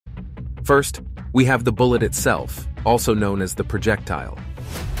First, we have the bullet itself, also known as the projectile.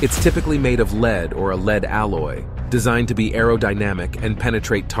 It's typically made of lead or a lead alloy, designed to be aerodynamic and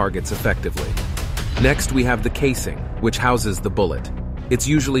penetrate targets effectively. Next, we have the casing, which houses the bullet. It's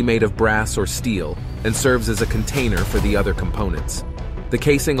usually made of brass or steel and serves as a container for the other components. The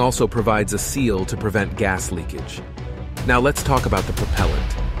casing also provides a seal to prevent gas leakage. Now let's talk about the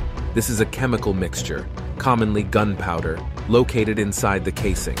propellant. This is a chemical mixture, commonly gunpowder, located inside the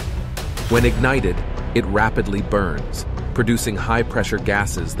casing. When ignited, it rapidly burns, producing high-pressure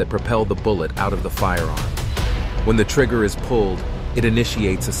gases that propel the bullet out of the firearm. When the trigger is pulled, it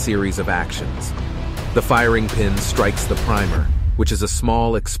initiates a series of actions. The firing pin strikes the primer, which is a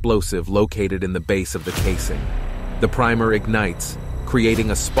small explosive located in the base of the casing. The primer ignites,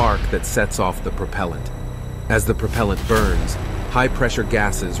 creating a spark that sets off the propellant. As the propellant burns, high-pressure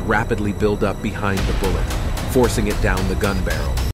gases rapidly build up behind the bullet, forcing it down the gun barrel.